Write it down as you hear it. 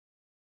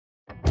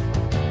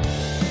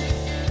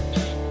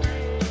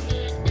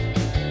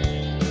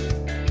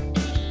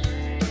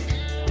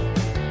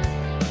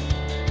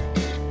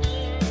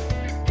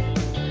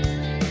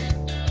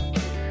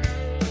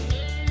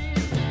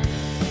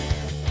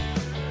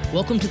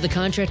Welcome to the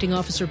Contracting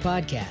Officer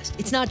Podcast.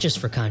 It's not just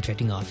for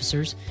contracting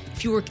officers.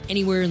 If you work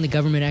anywhere in the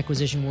government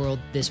acquisition world,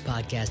 this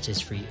podcast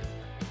is for you.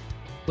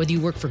 Whether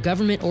you work for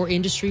government or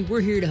industry, we're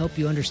here to help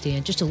you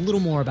understand just a little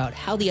more about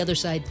how the other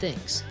side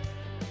thinks.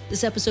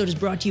 This episode is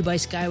brought to you by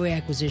Skyway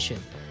Acquisition.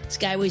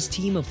 Skyway's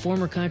team of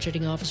former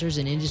contracting officers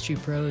and industry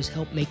pros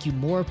help make you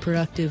more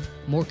productive,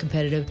 more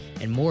competitive,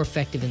 and more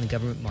effective in the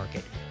government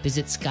market.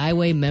 Visit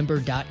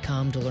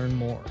SkywayMember.com to learn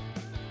more.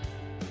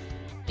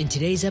 In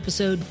today's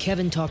episode,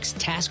 Kevin talks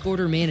task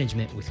order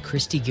management with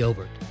Christy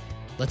Gilbert.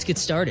 Let's get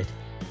started.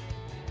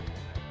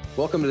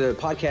 Welcome to the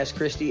podcast,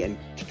 Christy, and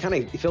to kind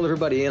of fill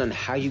everybody in on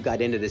how you got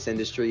into this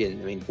industry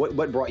and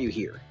what brought you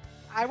here?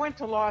 I went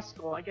to law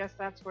school. I guess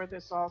that's where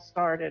this all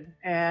started.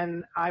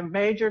 And I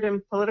majored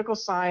in political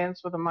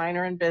science with a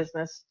minor in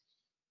business.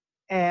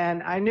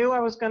 And I knew I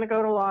was going to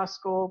go to law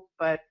school,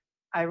 but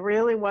I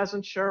really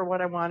wasn't sure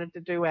what I wanted to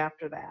do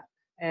after that.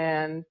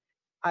 And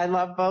I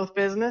love both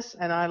business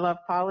and I love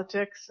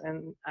politics.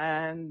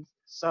 And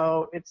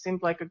so it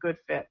seemed like a good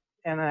fit.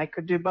 And I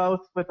could do both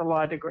with a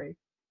law degree.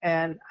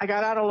 And I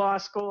got out of law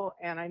school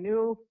and I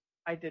knew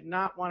I did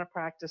not want to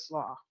practice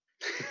law.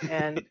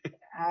 And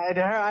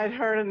I'd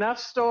heard enough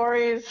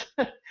stories.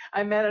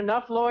 I met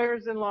enough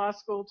lawyers in law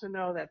school to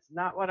know that's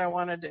not what I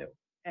want to do.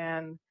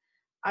 And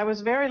I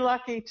was very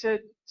lucky to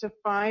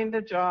find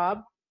a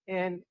job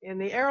in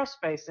the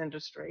aerospace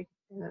industry.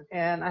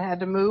 And I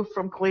had to move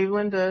from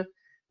Cleveland to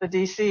the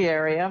DC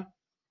area,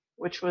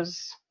 which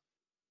was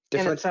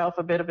in itself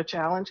a bit of a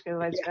challenge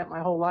because I'd spent my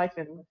whole life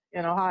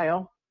in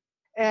Ohio.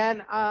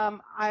 And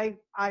I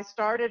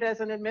started as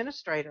an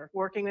administrator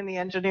working in the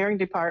engineering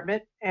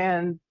department.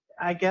 And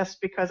I guess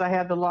because I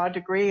had the law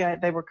degree,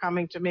 they were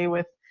coming to me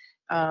with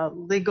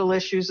legal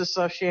issues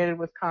associated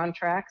with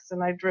contracts,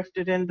 and I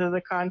drifted into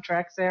the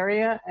contracts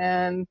area,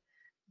 and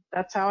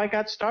that's how I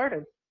got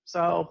started.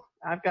 So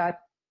I've got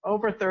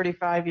over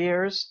 35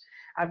 years.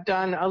 I've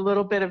done a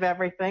little bit of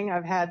everything.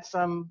 I've had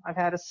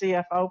a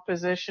CFO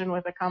position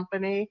with a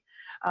company.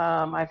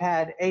 I've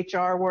had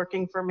HR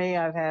working for me.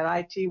 I've had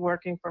IT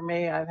working for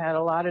me. I've had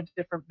a lot of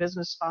different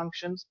business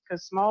functions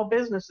because small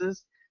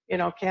businesses,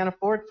 can't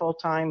afford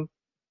full-time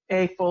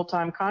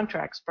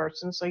contracts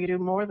person. So you do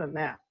more than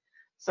that.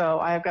 So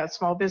I've got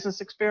small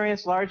business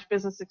experience, large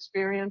business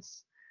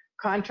experience,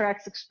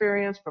 contracts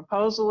experience,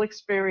 proposal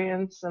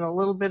experience, and a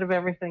little bit of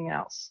everything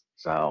else.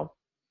 So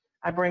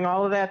I bring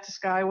all of that to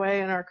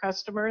Skyway and our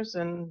customers,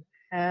 and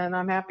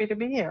I'm happy to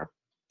be here.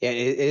 Yeah,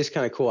 it is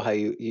kind of cool how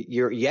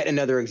you're yet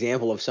another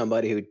example of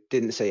somebody who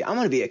didn't say, I'm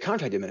going to be a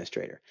contract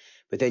administrator,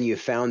 but then you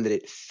found that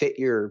it fit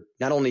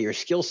not only your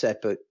skill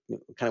set, but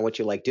kind of what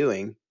you like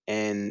doing.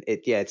 And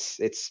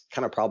it's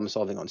kind of problem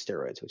solving on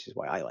steroids, which is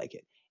why I like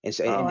it. And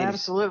so,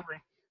 absolutely.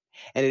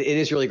 And it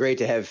is really great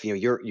to have,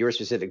 your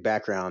specific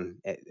background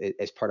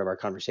as part of our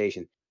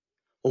conversation.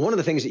 Well, one of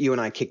the things that you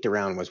and I kicked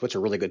around was what's a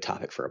really good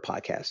topic for a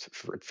podcast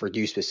for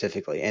you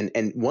specifically.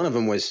 And one of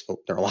them was,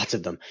 there are lots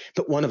of them,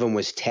 but one of them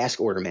was task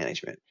order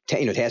management.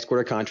 Task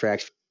order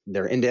contracts,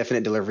 they're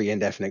indefinite delivery,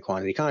 indefinite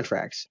quantity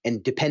contracts.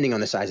 And depending on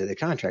the size of the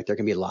contract, there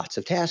can be lots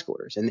of task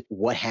orders. And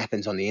what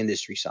happens on the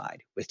industry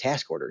side with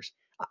task orders,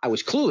 I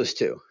was clueless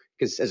to,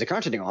 because as a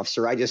contracting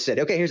officer, I just said,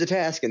 okay, here's a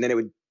task, and then it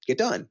would get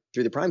done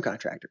through the prime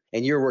contractor.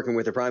 And you're working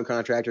with a prime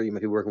contractor, you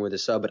might be working with a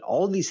sub, but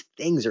all these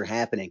things are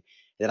happening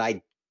that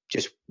I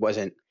just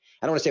wasn't,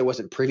 I don't want to say I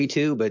wasn't privy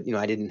to, but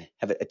I didn't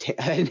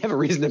have a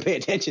reason to pay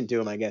attention to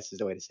them, I guess is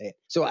the way to say it.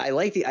 So I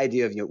like the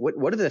idea of,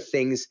 what are the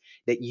things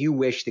that you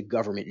wish the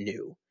government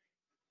knew?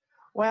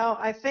 Well,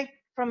 I think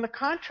from the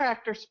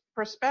contractor's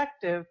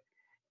perspective,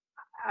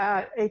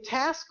 a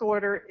task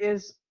order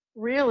is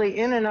really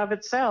in and of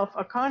itself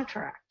a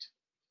contract.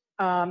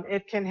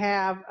 It can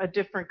have a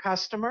different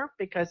customer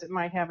because it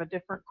might have a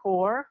different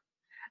core.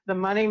 The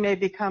money may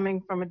be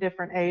coming from a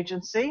different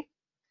agency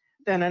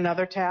than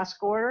another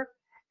task order.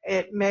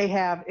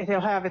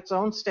 It'll have its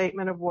own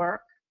statement of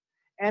work,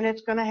 and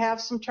it's going to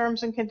have some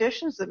terms and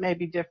conditions that may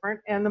be different.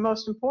 And the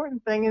most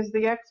important thing is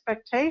the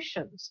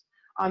expectations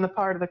on the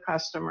part of the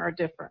customer are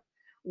different.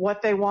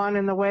 What they want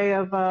in the way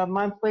of a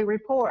monthly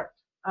report,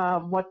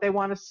 what they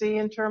want to see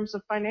in terms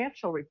of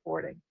financial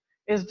reporting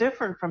is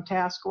different from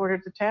task order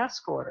to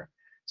task order.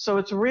 So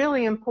it's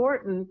really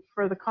important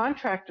for the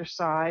contractor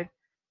side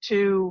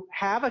to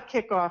have a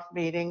kickoff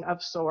meeting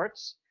of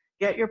sorts.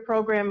 Get your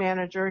program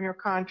manager and your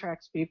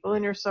contracts people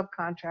and your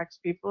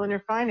subcontracts people and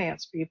your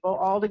finance people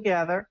all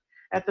together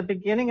at the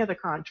beginning of the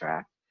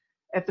contract,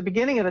 at the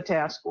beginning of the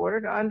task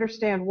order, to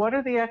understand what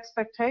are the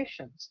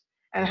expectations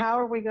and how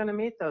are we going to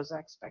meet those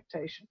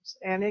expectations.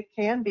 And it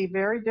can be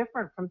very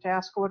different from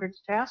task order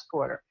to task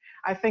order.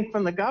 I think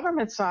from the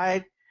government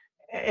side,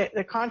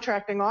 the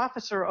contracting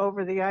officer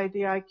over the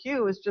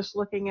IDIQ is just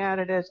looking at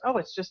it as,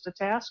 it's just a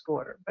task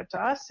order. But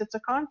to us, it's a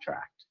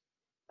contract,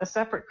 a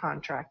separate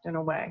contract in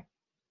a way.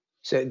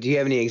 So do you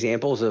have any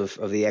examples of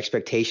the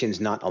expectations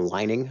not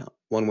aligning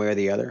one way or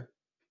the other?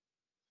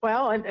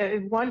 Well,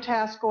 one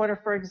task order,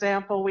 for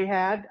example, we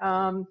had,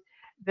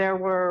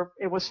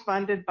 it was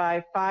funded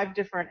by 5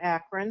 different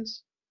ACRNs,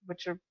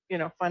 which are,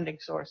 funding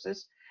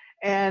sources.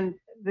 And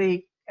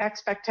the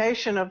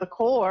expectation of the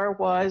Corps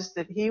was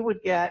that he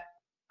would get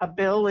a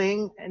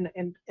billing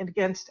and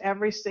against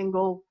every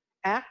single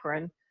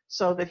Akron,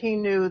 so that he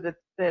knew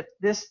that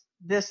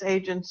this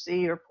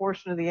agency or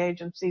portion of the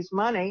agency's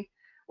money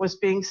was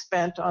being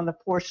spent on the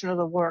portion of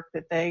the work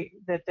that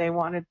they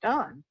wanted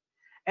done.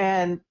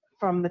 And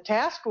from the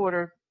task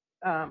order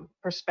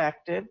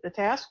perspective, the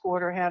task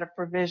order had a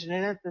provision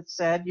in it that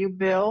said you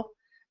bill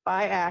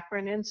by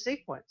Akron in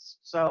sequence.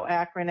 So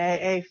Akron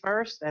AA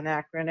first, then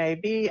Akron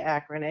AB,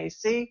 Akron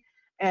AC,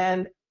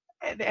 and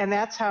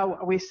that's how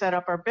we set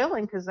up our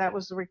billing, because that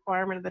was the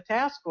requirement of the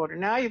task order.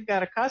 Now you've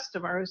got a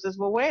customer who says,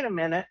 well, wait a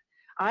minute,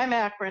 I'm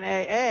Akron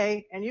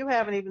AA, and you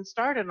haven't even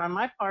started on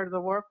my part of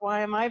the work.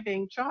 Why am I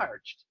being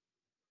charged?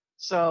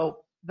 So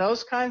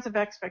those kinds of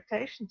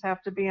expectations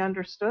have to be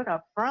understood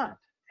up front.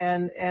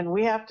 And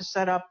we have to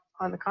set up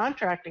on the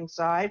contracting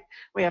side,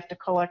 we have to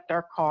collect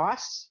our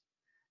costs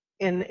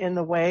in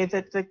the way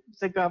that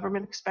the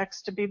government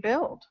expects to be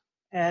billed.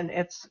 And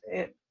it's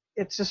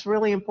just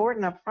really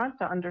important up front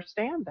to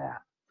understand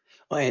that.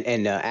 Well,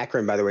 and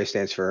Akron, by the way,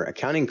 stands for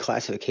Accounting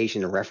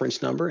Classification and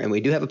Reference Number, and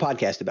we do have a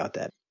podcast about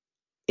that.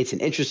 It's an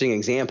interesting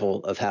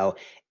example of how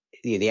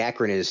the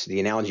Akron is, the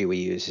analogy we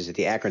use is that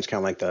the Akron's kind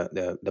of like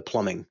the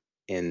plumbing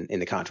in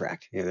the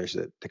contract. There's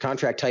the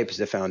contract type is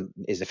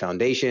the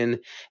foundation,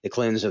 the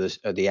cleanse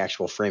of the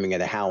actual framing of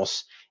the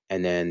house,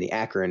 and then the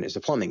Akron is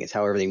the plumbing. It's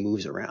how everything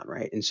moves around,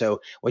 right? And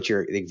so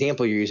the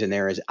example you're using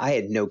there is I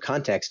had no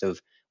context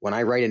of when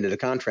I write into the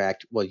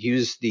contract, well,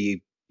 use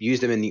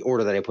them in the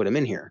order that I put them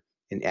in here,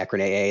 in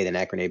Akron AA, then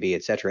Akron AB,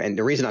 et cetera. And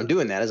the reason I'm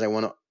doing that is I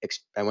want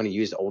to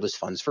use the oldest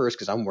funds first,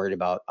 because I'm worried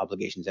about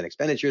obligations and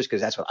expenditures,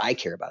 because that's what I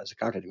care about as a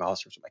contracting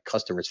officer, what my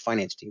customer's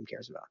finance team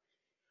cares about.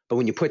 But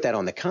when you put that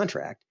on the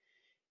contract,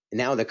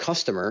 now the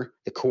customer,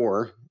 the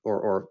Corps,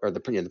 or the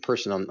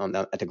person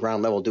at the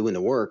ground level doing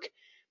the work,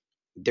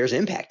 there's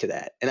impact to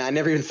that. And I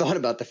never even thought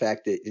about the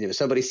fact that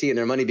somebody's seeing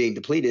their money being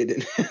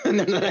depleted and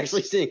they're not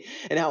actually seeing,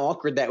 and how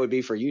awkward that would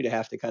be for you to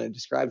have to kind of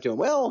describe to them,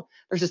 well,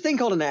 there's this thing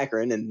called an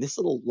Akron, and this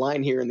little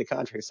line here in the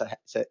contract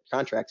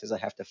says I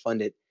have to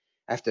fund it,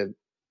 I have to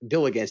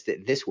bill against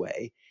it this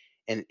way,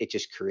 and it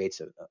just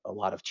creates a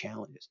lot of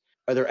challenges.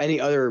 Are there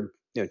any other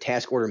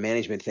task order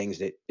management things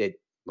that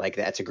like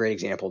that's a great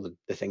example of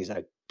the things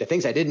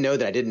I didn't know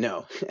that I didn't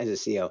know as a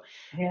CEO?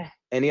 Yeah.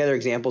 Any other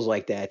examples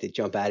like that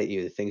jump out at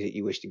you, the things that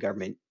you wish the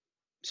government,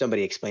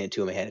 somebody explained to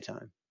them ahead of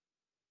time?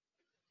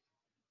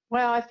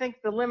 Well, I think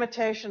the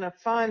limitation of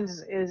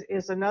funds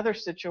is another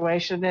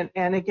situation.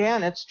 And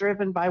again, it's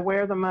driven by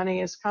where the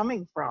money is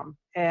coming from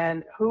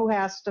and who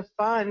has to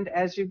fund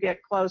as you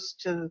get close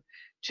to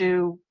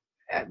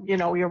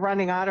you're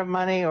running out of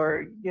money,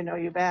 or,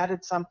 you've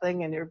added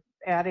something and you're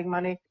adding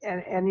money,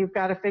 and you've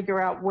got to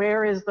figure out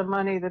where's the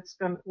money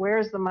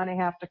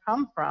have to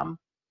come from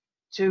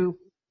to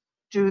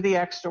do the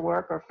extra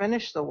work or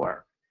finish the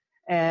work.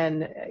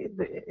 And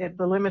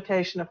the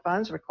limitation of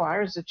funds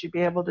requires that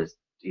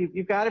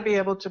you've got to be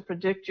able to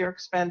predict your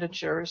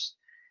expenditures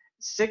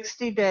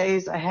 60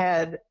 days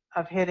ahead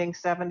of hitting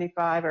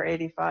 75 or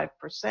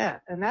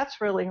 85%. And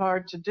that's really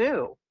hard to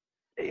do.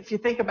 If you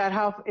think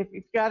about if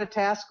you've got a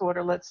task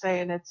order, let's say,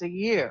 and it's a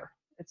year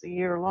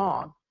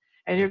long,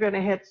 and you're going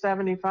to hit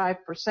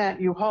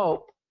 75%, you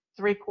hope,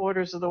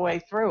 3/4 of the way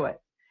through it.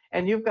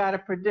 And you've got to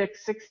predict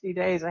 60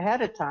 days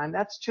ahead of time.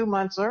 That's 2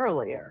 months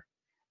earlier.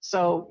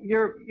 So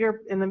you're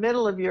in the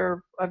middle of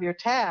your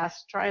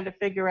task trying to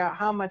figure out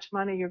how much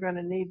money you're going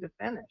to need to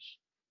finish.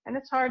 And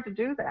it's hard to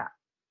do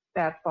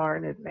that far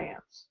in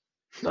advance.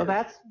 So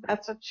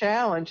that's a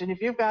challenge. And if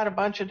you've got a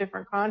bunch of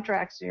different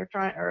contracts or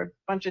a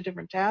bunch of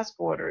different task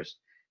orders,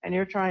 and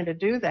you're trying to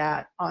do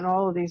that on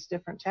all of these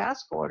different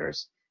task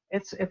orders,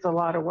 it's a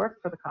lot of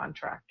work for the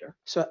contractor.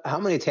 So how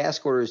many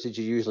task orders did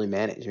you usually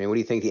manage? I mean, what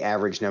do you think the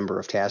average number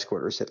of task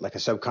orders that like a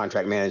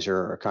subcontract manager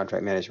or a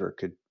contract manager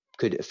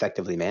could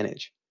effectively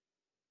manage?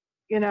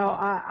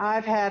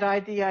 I've had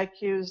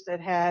IDIQs that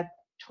had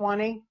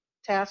 20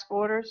 task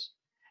orders,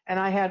 and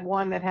I had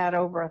one that had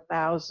over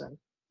 1,000.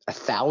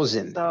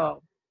 1,000?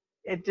 So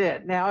it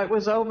did. Now, it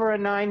was over a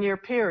 9-year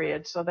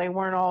period, so they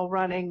weren't all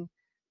running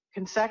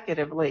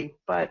consecutively,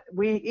 but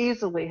we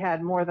easily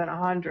had more than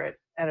 100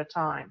 at a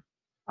time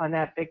on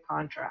that big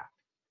contract.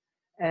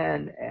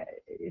 And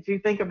if you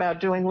think about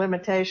doing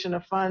limitation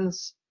of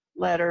funds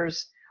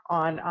letters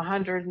on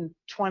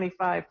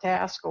 125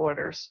 task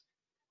orders,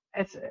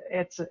 it's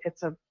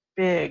a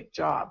big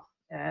job,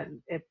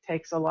 and it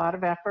takes a lot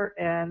of effort,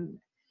 and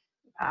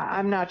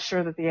I'm not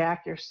sure that the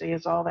accuracy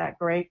is all that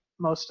great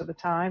most of the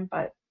time,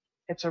 but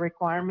it's a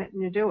requirement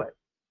and you do it.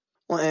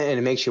 Well, and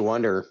it makes you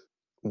wonder,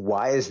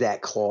 why does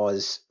that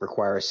clause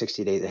require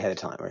 60 days ahead of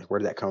time? Right? Where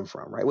did that come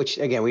from? Right? Which,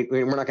 again,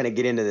 we're not going to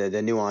get into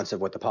the nuance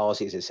of what the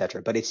policy is, et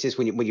cetera, but it's just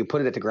when you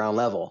put it at the ground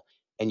level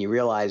and you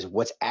realize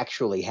what's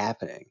actually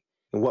happening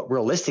and what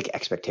realistic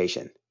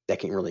expectation that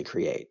can really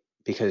create.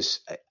 Because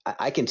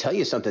I can tell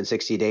you something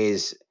 60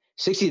 days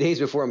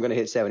before I'm going to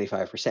hit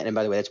 75%. And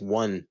by the way,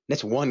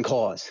 that's one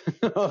clause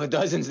of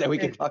dozens that we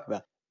can talk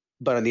about.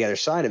 But on the other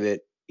side of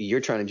it, you're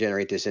trying to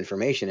generate this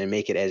information and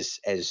make it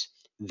as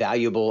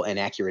valuable and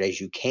accurate as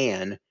you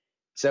can.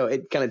 So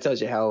it kind of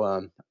tells you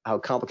how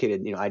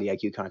complicated,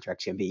 IDIQ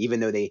contracts can be. Even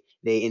though they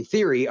in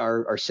theory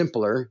are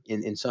simpler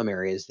in some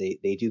areas,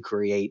 they do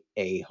create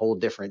a whole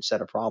different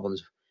set of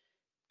problems.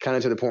 Kind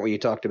of to the point where you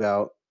talked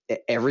about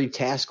every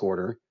task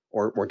order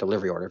or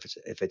delivery order,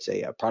 if it's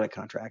a product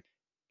contract,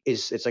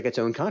 it's like its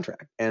own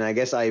contract. And I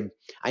guess I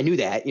knew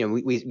that.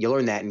 You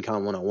learn that in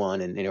Con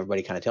 101, and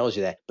everybody kind of tells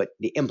you that. But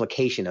the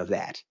implication of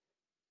that,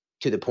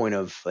 to the point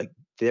of like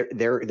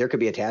there could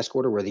be a task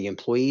order where the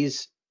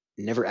employees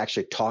never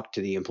actually talk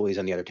to the employees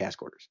on the other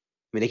task orders.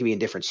 I mean, they can be in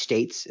different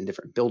states, in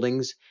different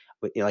buildings,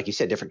 but like you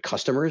said, different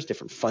customers,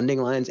 different funding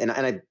lines. And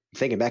I'm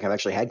thinking back, I've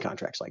actually had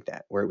contracts like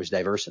that where it was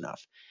diverse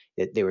enough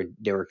that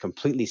they were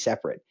completely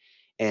separate,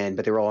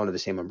 but they were all under the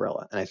same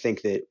umbrella. And I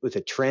think that with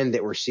the trend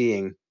that we're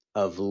seeing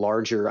of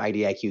larger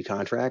IDIQ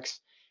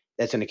contracts,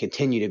 that's going to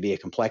continue to be a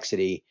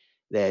complexity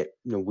that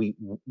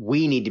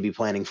we need to be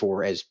planning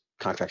for as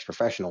contracts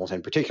professionals,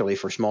 and particularly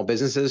for small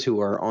businesses who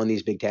are on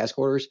these big task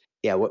orders.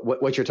 Yeah,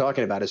 what you're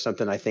talking about is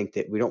something I think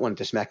that we don't want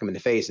to smack them in the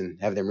face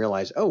and have them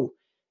realize, oh,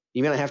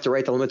 you mean I have to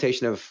write the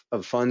limitation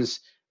of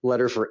funds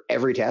letter for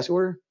every task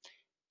order?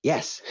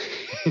 Yes,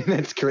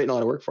 that's creating a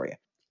lot of work for you.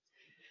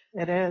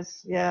 It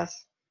is,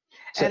 yes.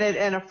 So,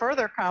 and a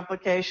further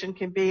complication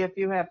can be if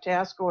you have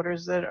task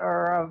orders that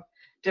are of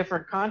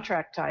different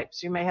contract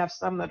types. You may have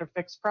some that are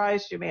fixed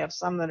price. You may have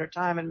some that are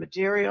time and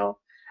material.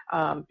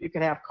 You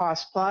can have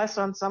cost plus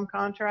on some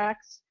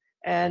contracts.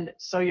 And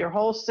so your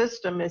whole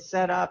system is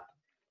set up,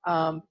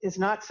 is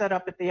not set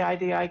up at the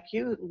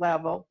IDIQ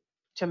level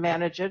to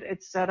manage it.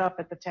 It's set up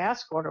at the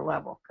task order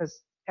level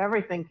because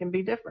everything can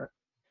be different.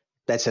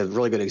 That's a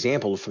really good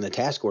example from the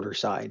task order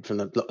side, from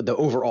the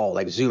overall,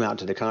 like zoom out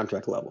to the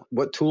contract level.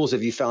 What tools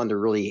have you found to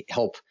really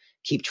help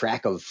keep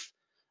track of?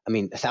 I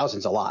mean,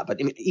 1,000's a lot,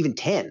 but even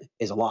 10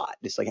 is a lot.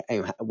 It's like,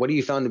 what do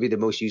you found to be the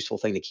most useful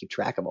thing to keep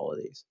track of all of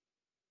these?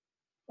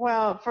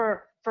 Well,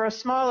 for a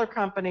smaller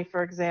company,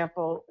 for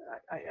example,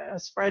 a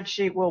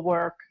spreadsheet will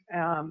work.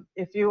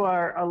 If you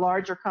are a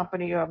larger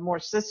company, you have more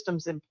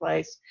systems in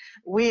place.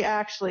 We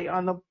actually,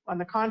 on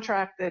the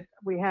contract that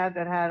we had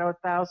that had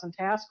 1,000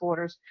 task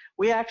orders,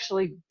 we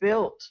actually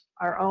built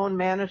our own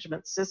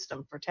management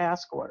system for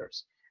task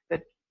orders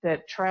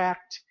that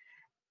tracked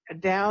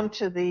down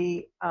to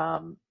the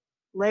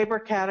labor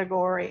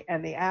category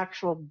and the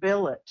actual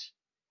billet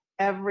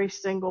every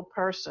single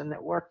person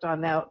that worked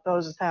on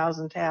those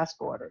 1,000 task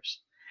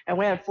orders. And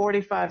we had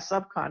 45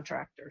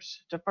 subcontractors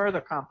to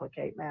further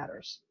complicate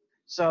matters.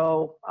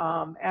 So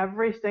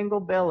every single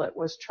billet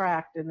was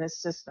tracked in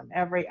this system.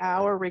 Every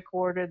hour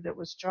recorded that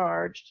was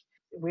charged,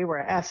 we were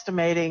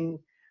estimating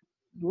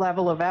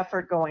level of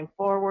effort going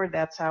forward.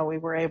 That's how we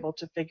were able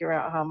to figure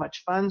out how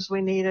much funds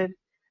we needed.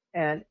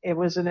 And it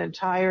was an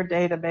entire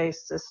database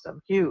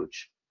system,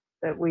 huge,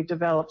 that we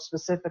developed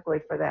specifically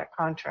for that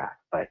contract.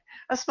 But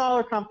a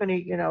smaller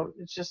company,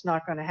 it's just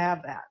not going to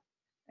have that.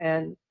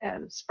 And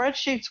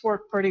spreadsheets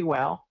work pretty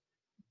well.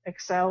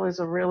 Excel is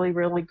a really,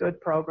 really good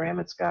program.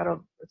 It's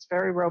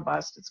very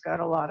robust. It's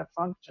got a lot of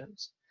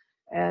functions,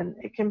 and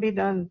it can be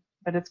done,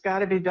 but it's got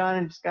to be done,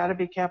 and it's got to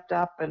be kept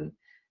up, and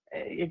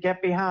you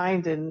get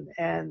behind, and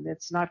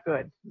it's not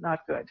good.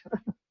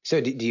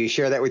 So do you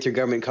share that with your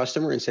government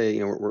customer and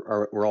say,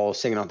 we're all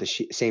singing off the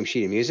same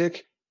sheet of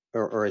music?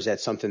 Or is that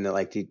something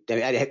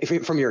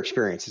that from your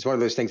experience, it's one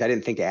of those things I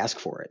didn't think to ask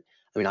for it.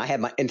 I mean, I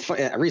had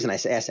the reason I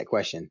asked that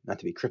question, not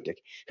to be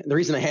cryptic, the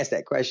reason I asked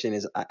that question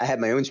is I had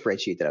my own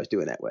spreadsheet that I was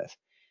doing that with.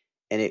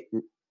 And it,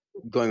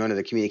 going under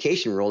the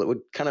communication rule, it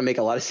would kind of make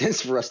a lot of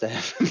sense for us to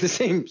have the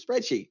same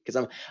spreadsheet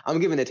because I'm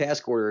giving the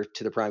task order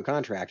to the prime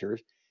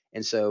contractors.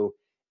 And so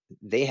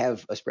they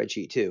have a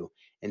spreadsheet too.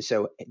 And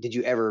so did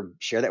you ever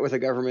share that with the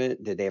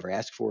government? Did they ever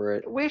ask for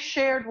it? We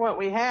shared what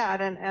we had.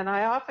 And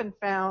I often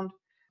found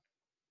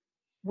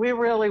we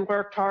really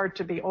worked hard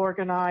to be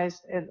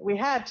organized, and we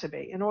had to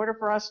be. In order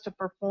for us to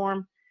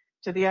perform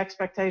to the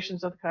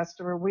expectations of the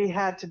customer, we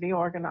had to be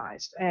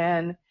organized.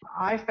 And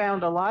I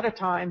found a lot of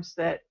times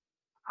that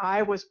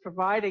I was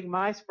providing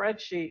my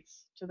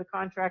spreadsheets to the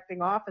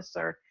contracting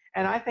officer,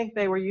 and I think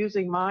they were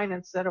using mine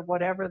instead of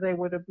whatever they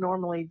would have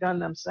normally done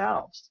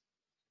themselves.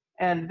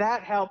 And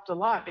that helped a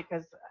lot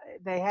because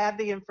they had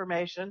the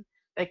information.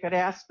 They could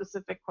ask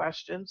specific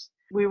questions.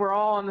 We were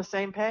all on the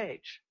same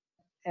page.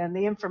 And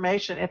the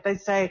information, if they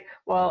say,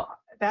 well,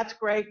 that's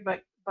great,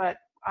 but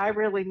I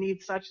really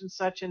need such and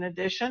such in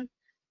addition,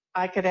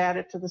 I could add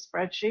it to the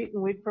spreadsheet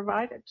and we'd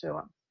provide it to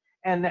them.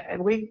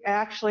 And we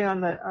actually, on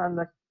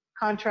the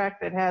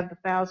contract that had the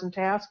 1,000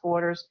 task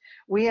orders,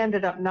 we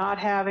ended up not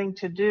having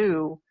to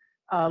do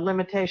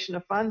limitation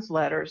of funds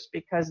letters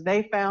because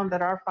they found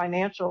that our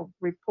financial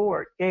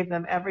report gave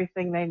them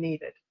everything they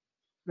needed.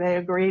 They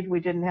agreed we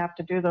didn't have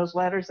to do those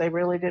letters. They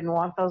really didn't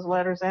want those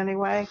letters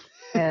anyway.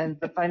 And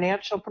the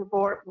financial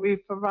report we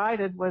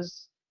provided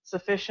was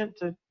sufficient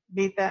to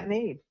meet that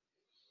need.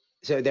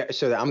 So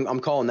I'm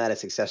calling that a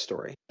success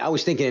story. I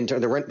was thinking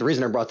the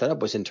reason I brought that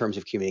up was in terms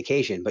of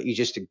communication, but you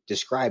just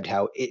described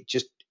how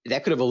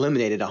that could have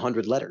eliminated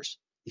 100 letters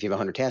if you have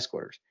 100 task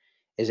orders.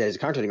 is that as a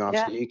contracting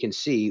officer, you can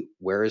see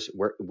where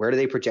do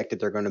they project that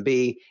they're going to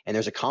be, and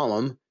there's a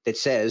column that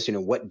says,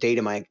 what date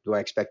do I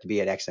expect to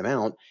be at X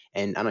amount,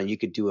 and I don't know, you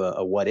could do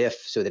a what if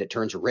so that it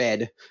turns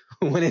red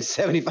when it's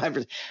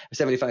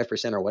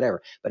 75% or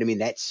whatever. But I mean,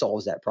 that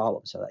solves that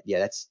problem. So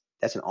that's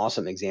an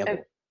awesome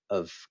example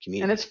of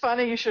community. And it's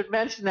funny you should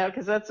mention that,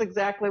 because that's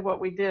exactly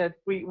what we did.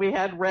 We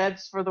had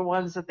reds for the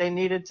ones that they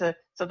needed to,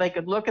 so they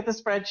could look at the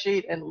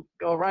spreadsheet and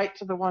go right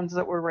to the ones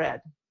that were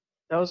red.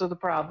 Those are the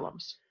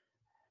problems.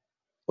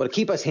 Well, to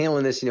keep us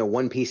handling this,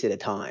 one piece at a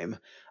time.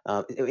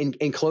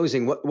 In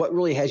closing, what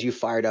really has you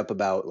fired up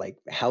about like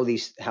how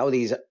these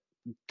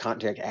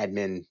contract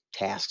admin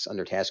tasks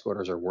under task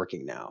orders are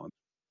working now?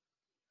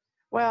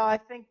 Well, I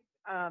think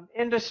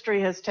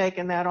industry has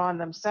taken that on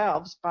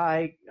themselves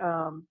by,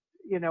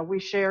 we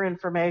share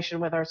information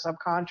with our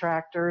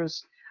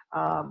subcontractors.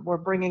 We're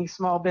bringing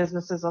small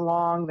businesses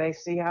along. They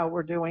see how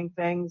we're doing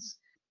things.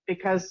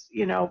 Because,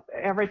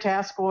 every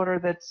task order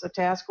that's a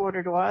task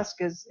order to us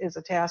is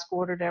a task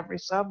order to every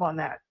sub on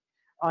that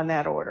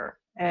order.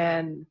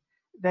 And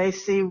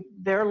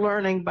they're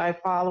learning by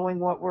following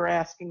what we're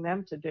asking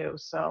them to do.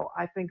 So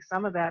I think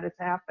some of that is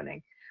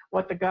happening.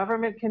 What the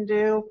government can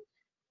do,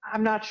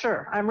 I'm not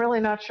sure. I'm really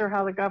not sure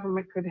how the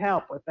government could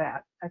help with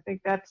that. I think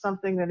that's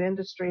something that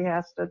industry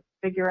has to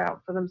figure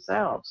out for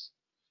themselves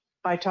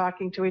by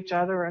talking to each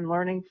other and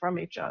learning from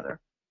each other.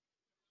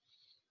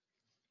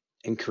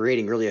 And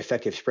creating really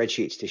effective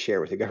spreadsheets to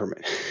share with the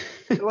government.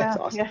 That's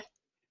awesome.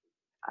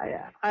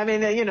 Yeah. I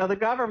mean, the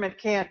government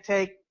can't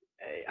take,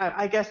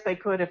 I guess they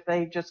could if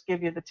they just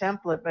give you the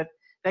template, but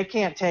they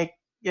can't take,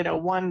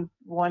 one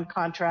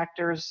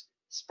contractor's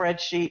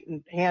spreadsheet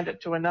and hand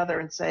it to another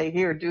and say,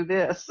 here, do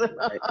this.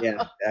 Right.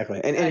 Yeah, exactly.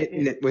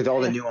 And with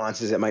all the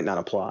nuances, it might not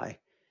apply.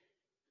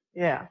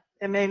 Yeah,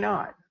 it may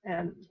not.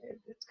 And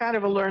it's kind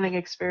of a learning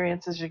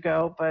experience as you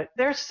go, but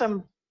there's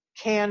some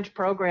canned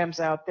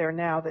programs out there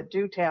now that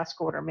do task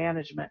order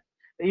management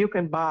that you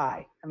can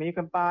buy. I mean, you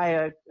can buy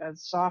a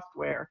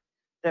software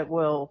that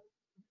will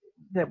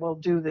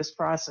do this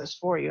process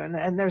for you.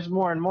 And there's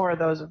more and more of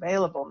those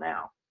available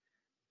now.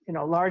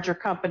 Larger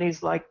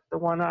companies like the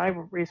one I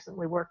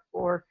recently worked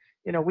for,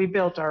 we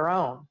built our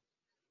own,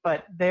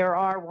 but there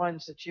are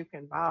ones that you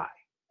can buy,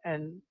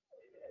 and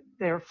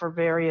they're for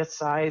various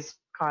size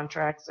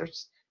contracts.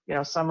 There's,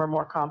 some are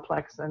more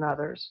complex than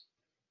others.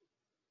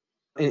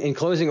 In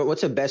closing,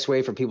 what's the best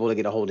way for people to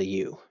get a hold of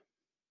you?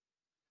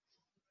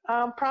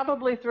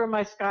 Probably through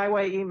my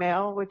Skyway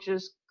email, which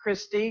is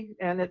Christy,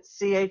 and it's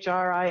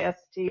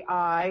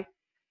CHRISTI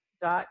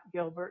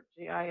 .Gilbert,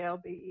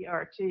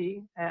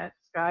 GILBERT, at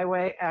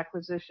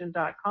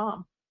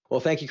skywayacquisition.com. Well,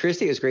 thank you,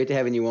 Christy. It was great to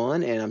having you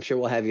on, and I'm sure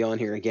we'll have you on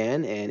here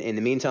again. And in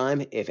the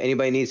meantime, if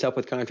anybody needs help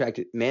with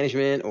contract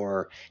management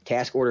or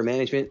task order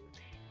management,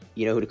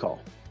 you know who to call.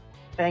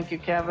 Thank you,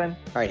 Kevin. All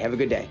right, have a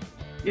good day.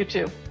 You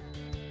too.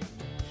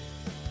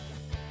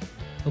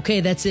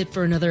 Okay, that's it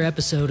for another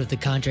episode of the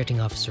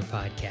Contracting Officer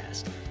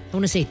Podcast. I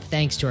want to say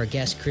thanks to our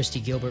guest, Christy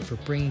Gilbert, for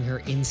bringing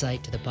her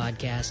insight to the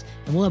podcast,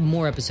 and we'll have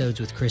more episodes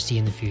with Christy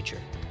in the future.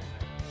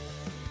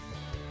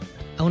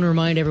 I want to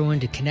remind everyone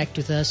to connect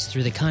with us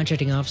through the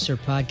Contracting Officer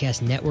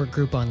Podcast Network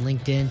group on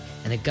LinkedIn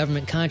and the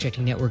Government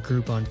Contracting Network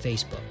group on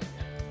Facebook.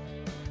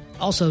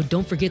 Also,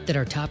 don't forget that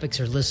our topics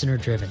are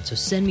listener-driven, so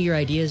send me your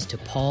ideas to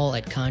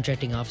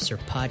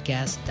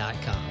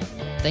paul@contractingofficerpodcast.com.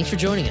 Thanks for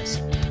joining us.